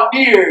will draw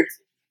near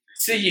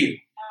to you.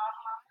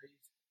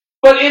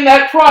 But in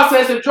that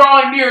process of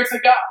drawing near to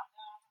God,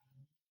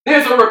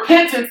 there's a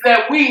repentance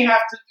that we have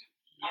to do.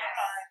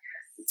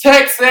 The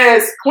text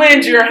says,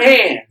 cleanse your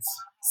hands,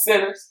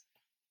 sinners.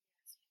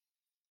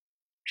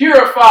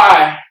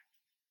 Purify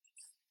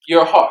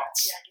your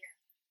hearts.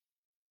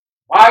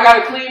 Why I got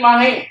to clean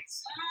my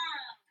hands?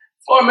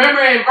 Well,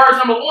 remember in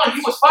verse number 1,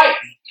 he was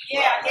fighting.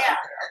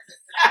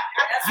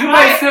 You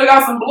may still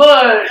got some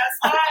blood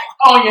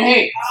on your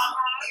hands.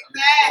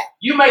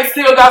 You may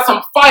still got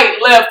some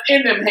fight left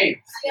in them hands.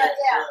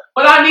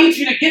 But I need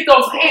you to get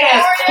those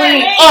hands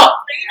cleaned up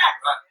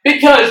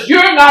because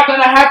you're not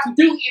going to have to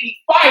do any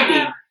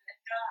fighting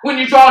when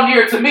you draw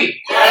near to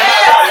me.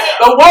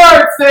 The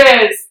word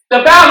says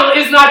the battle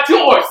is not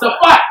yours to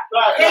fight.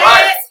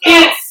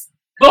 It's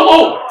the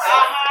Lord's.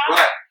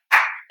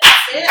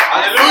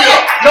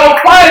 Hallelujah. No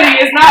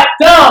fighting is not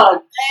done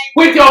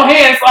with your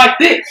hands like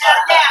this.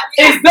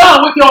 It's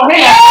done with your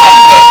hands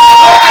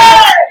like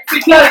this.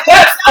 Because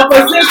that's a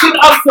position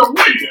of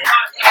surrender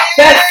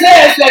that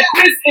says that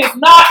this is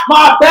not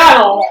my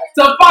battle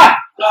to fight.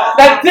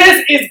 That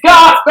this is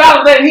God's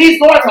battle that he's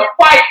going to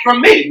fight for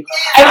me.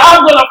 And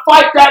I'm going to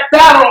fight that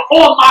battle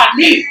on my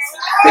knees.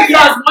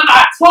 Because when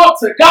I talk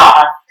to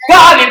God,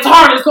 God in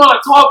turn is going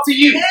to talk to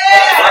you.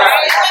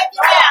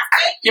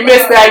 You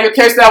missed that. You'll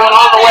catch that one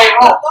on the way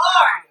home.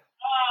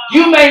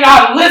 You may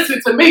not listen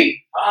to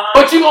me,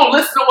 but you're going to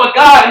listen to what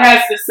God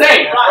has to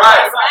say.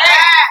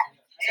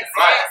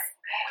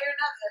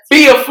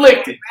 Be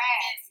afflicted,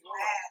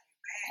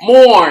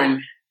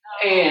 mourn,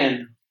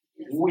 and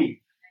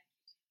weep.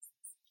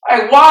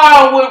 Like,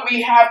 why would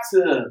we have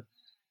to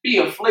be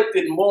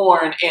afflicted,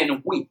 mourn,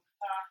 and weep?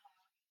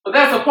 But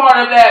that's a part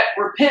of that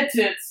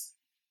repentance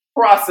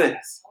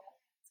process.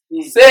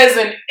 It says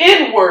an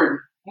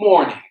inward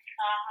mourning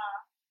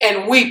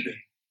and weeping.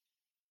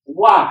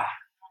 Why?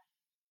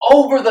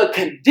 Over the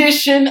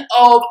condition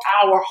of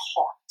our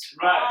heart.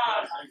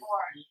 Right.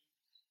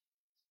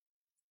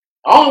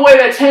 The only way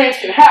that change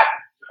can happen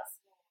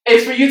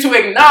is for you to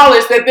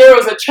acknowledge that there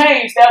was a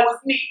change that was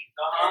needed.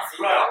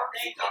 Right.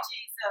 Thank you,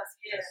 Jesus.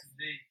 Yes.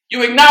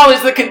 You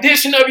acknowledge the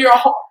condition of your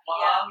heart,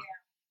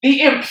 Yeah.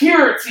 the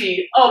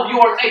impurity of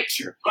your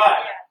nature,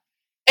 Right.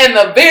 and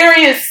the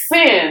various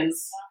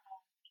sins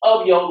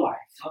of your life.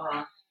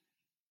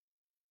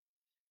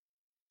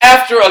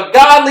 After a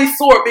godly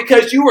sort,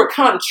 because you were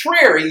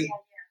contrary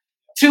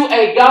to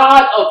a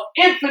God of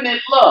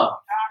infinite love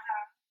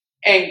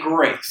and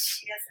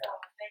grace. Yes, Lord.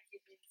 Thank you,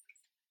 Jesus.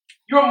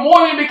 You're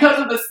mourning because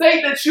of the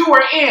state that you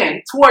are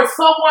in towards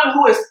someone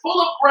who is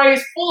full of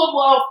grace, full of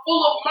love,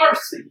 full of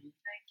mercy.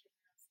 Thank you.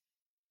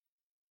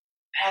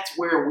 That's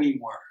where we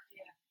were.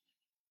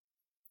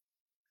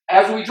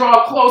 As we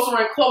draw closer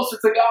and closer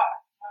to God,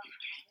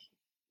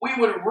 we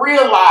would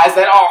realize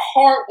that our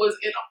heart was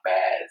in a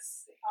bad state.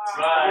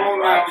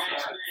 Right.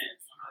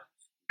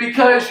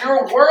 Because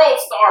your world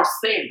star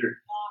standard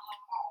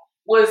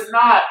was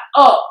not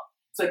up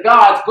to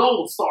God's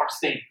gold star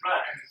standard.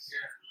 Right.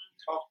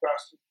 Talk,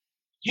 Pastor.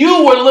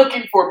 You were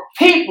looking for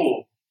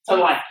people to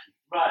like you.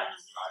 Right.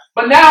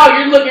 But now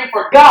you're looking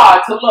for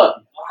God to love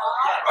you.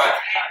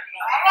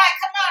 All right,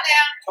 come on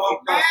now.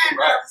 Talk, Pastor.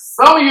 Right.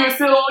 Some of you are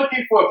still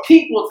looking for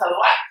people to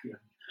like you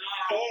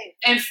Hey.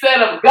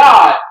 instead of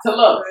God to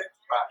love you.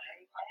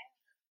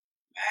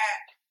 Man.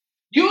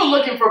 You were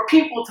looking for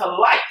people to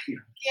like you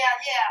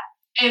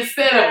Yeah.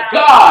 instead of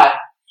God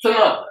to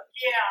love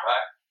you.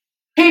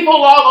 Yeah.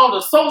 People log on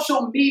to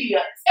social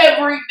media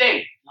every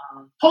day,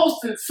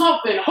 posting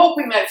something,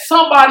 hoping that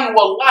somebody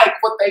will like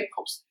what they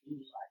posted.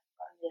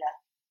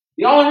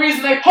 The only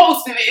reason they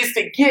posted it is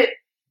to get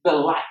the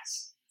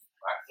likes.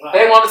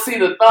 They want to see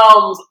the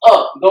thumbs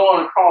up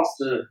going across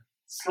the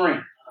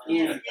screen.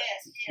 Yes.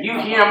 You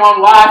hear them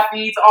on live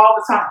feeds all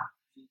the time.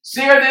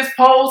 Share this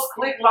post,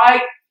 click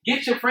like,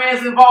 get your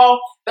friends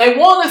involved. They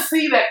want to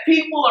see that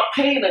people are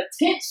paying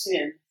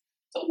attention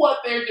to what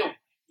they're doing.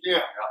 Yeah.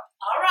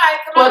 All right,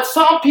 come on. But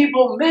some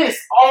people miss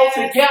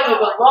altogether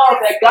the love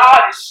that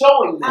God is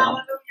showing them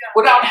Hallelujah.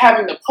 without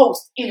having to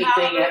post anything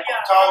Hallelujah. at all.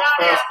 Talk, Come on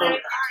now. Pastor. Thank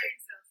you,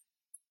 Jesus.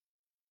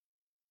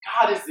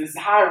 God is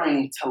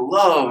desiring to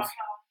love us.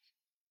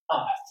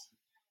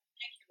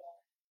 Thank you, Lord.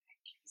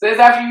 It says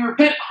after you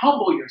repent,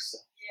 humble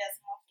yourself. Yes,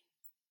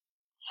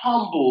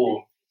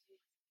 Humble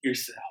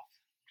yourself.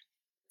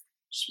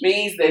 Which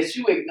means that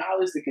you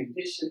acknowledge the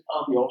condition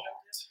of your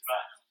heart.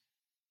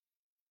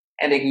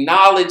 And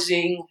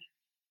acknowledging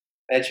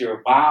that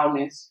your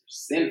vileness,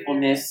 your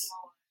sinfulness,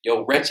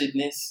 your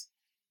wretchedness,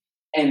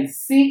 and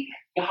seek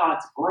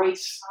God's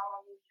grace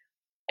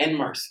and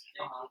mercy.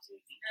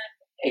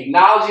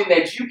 Acknowledging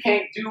that you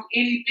can't do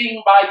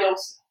anything by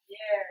yourself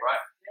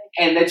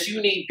Yeah. and that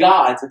you need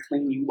God to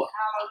clean you up.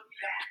 Hallelujah.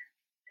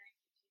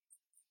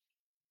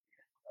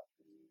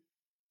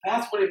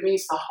 That's what it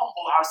means to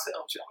humble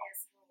ourselves, y'all.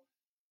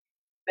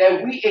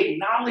 That we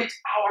acknowledge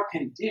our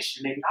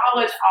condition,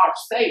 acknowledge our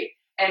state,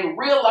 and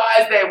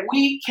realize that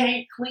we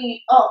can't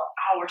clean up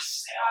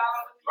ourselves.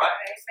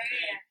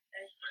 Amen.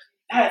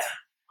 That's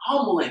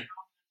humbling.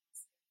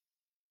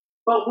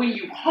 But when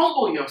you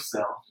humble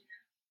yourself,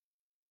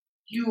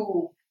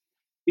 you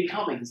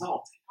become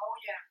exalted. Oh,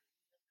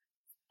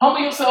 yeah.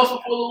 Humble yourselves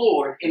before the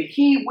Lord, and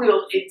He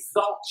will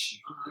exalt you.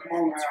 Come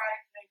on now. That's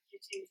right. Thank you,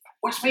 Jesus.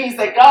 Which means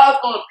that God's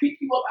going to pick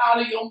you up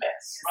out of your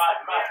mess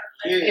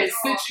Right. Yeah. and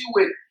sit you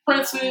with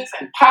princes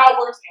and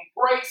powers and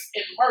grace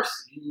and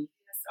mercy.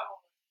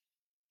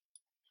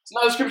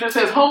 Another scripture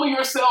says, humble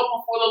yourself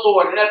before the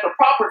Lord, and at the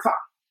proper time,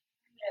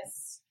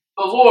 Yes.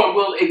 the Lord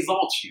will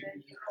exalt you.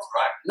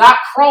 Right. Not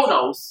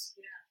chronos,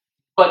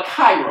 but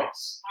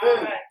kairos. All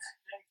right.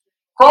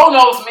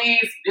 Chronos means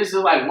this is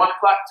like 1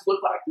 o'clock, 2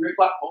 o'clock, 3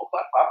 o'clock, 4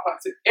 o'clock, 5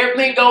 o'clock, 6.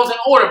 Everything goes in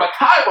order, but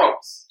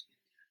kairos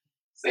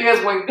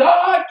says when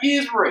God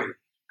is ready,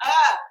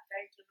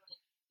 Thank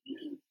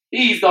you.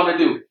 He's going to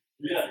do it.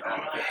 Yeah.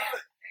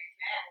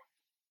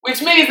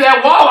 Which means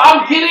that while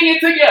I'm getting it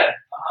together,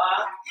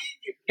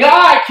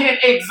 God can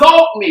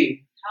exalt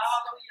me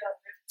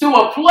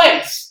Hallelujah. to a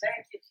place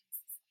Thank you, Jesus.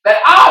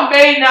 that I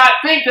may not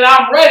think that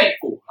I'm ready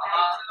for.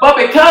 But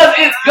because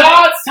it's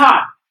God's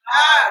time,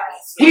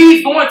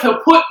 He's going to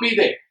put me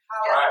there.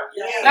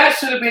 Hallelujah. That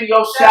should have been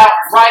your shout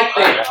right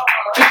there.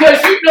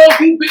 Because you know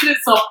you've been in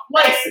some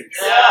places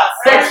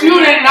that you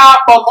did not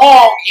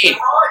belong in.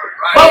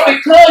 But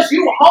because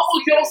you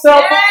humbled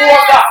yourself before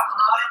God,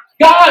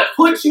 God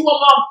put you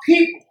among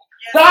people.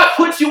 God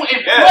put you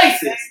in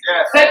places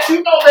that you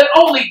know that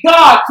only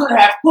God could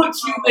have put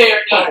you there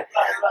in.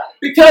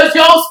 Because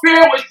your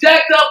spirit was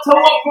jacked up,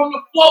 tore up from the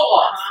floor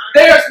up.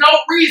 There's no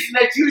reason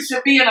that you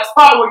should be in a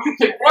spot where you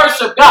can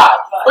worship God.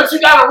 But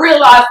you got to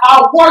realize I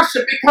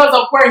worship because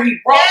of where He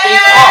brought me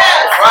from.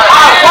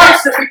 I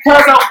worship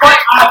because of what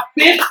I've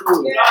been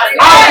through.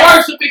 I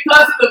worship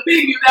because of the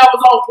video that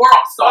was on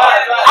World Star.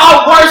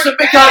 I worship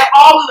because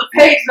all of the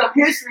pages of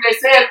history that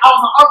says I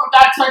was an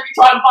unforgotten turkey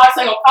trying to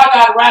bicycle, I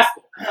got a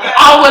rascal.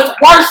 I was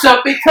worship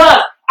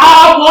because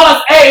I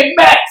was a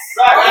mess.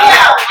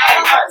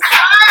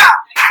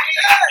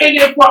 And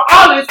if we're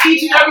honest,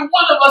 each and every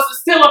one of us is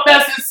still a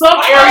mess in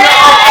some area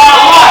of our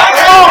life.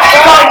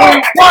 But we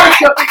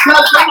worship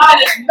because God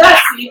is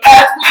messy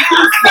as we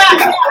used to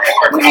be.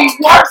 We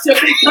worship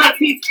because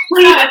He's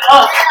cleaning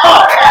us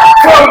up.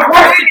 We're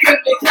worshiping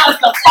because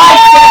the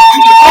fight that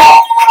we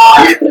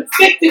have, He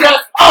convicted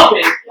us of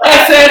it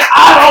and said,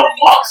 I don't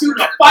want you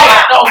to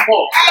fight no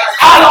more.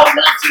 I don't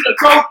want you to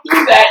go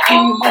through that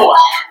anymore.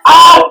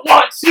 I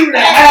want you to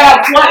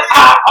have what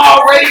I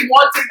already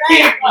want to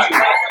give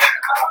you.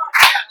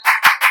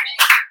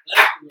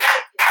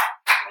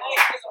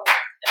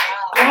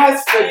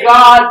 That's the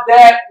God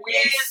that we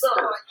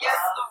serve. Yes,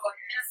 Lord.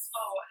 Yes,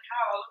 Lord.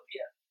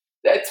 Hallelujah.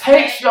 That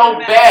takes your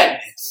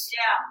badness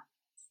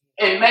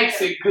and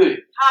makes it good.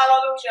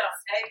 Hallelujah.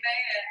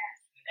 Amen.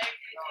 Thank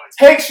you, Jesus.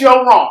 Takes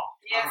your wrong,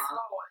 Yes,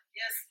 Lord.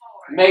 Yes,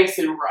 Lord. makes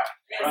it right.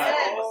 Yes,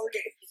 Lord.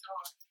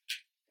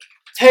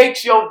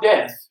 Takes your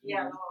death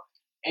Yeah, Lord.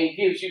 and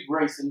gives you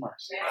grace and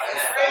mercy.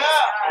 Yes.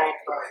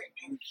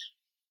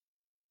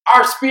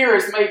 Our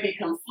spirits may be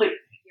conflicted,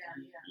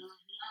 Yeah.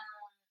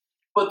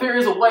 but there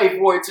is a way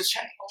for it to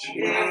change.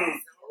 Yes.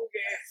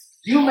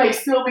 You may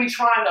still be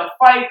trying to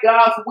fight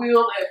God's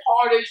will as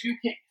hard as you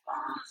can.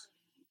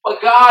 But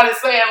God is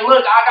saying,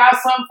 look, I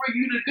got something for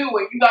you to do,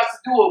 and you got to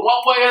do it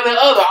one way or the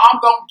other. I'm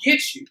going to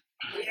get you.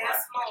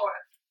 Yes, Lord.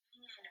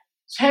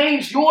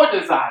 Change your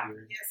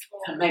desire Yes,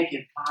 to Lord. make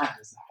it my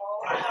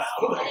desire.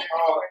 Lord.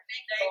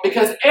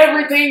 Because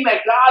everything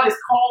that God has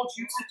called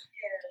you to do,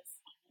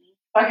 Yes.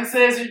 like it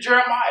says in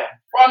Jeremiah,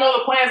 for I know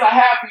the plans I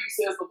have for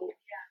you, says the Lord.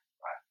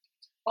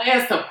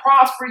 Plans to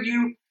prosper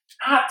you,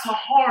 not to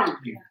harm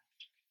you.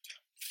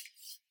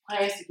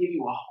 Plans to give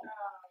you a hope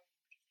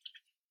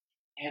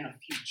and a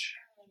future.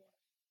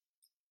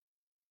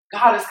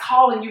 God is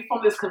calling you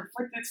from this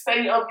conflicted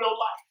state of your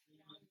life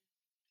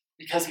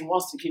because He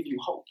wants to give you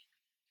hope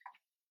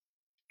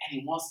and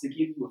He wants to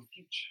give you a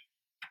future.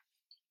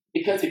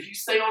 Because if you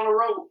stay on the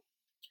road,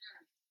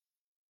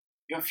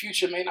 your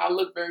future may not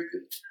look very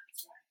good.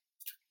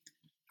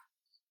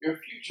 Your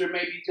future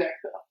may be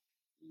jacked up.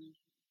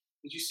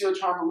 But you're still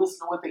trying to listen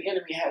to what the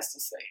enemy has to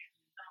say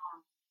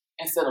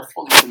instead of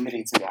fully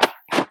submitting to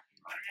God.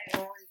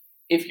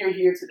 If you're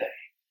here today,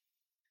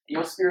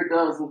 your spirit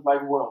does look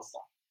like world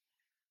stuff.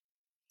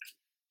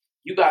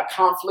 You got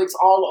conflicts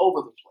all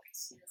over the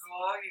place. You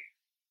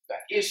got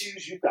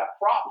issues, you got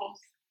problems,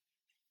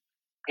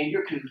 and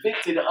you're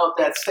convicted of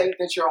that state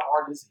that your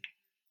heart is in.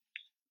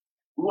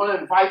 We want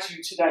to invite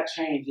you to that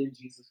change in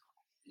Jesus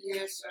Christ.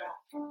 Yes, sir.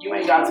 You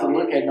ain't got to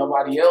look at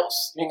nobody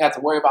else. You ain't got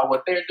to worry about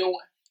what they're doing.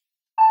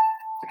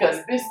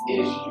 Because this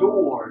is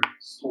your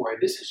story.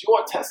 This is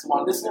your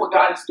testimony. This is what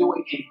God is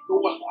doing in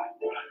your life.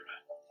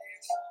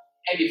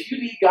 And if you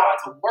need God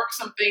to work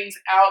some things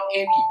out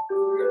in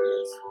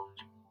you,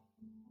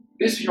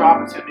 this is your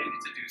opportunity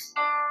to do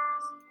so.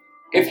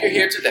 If you're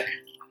here today,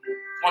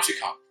 why don't you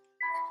come?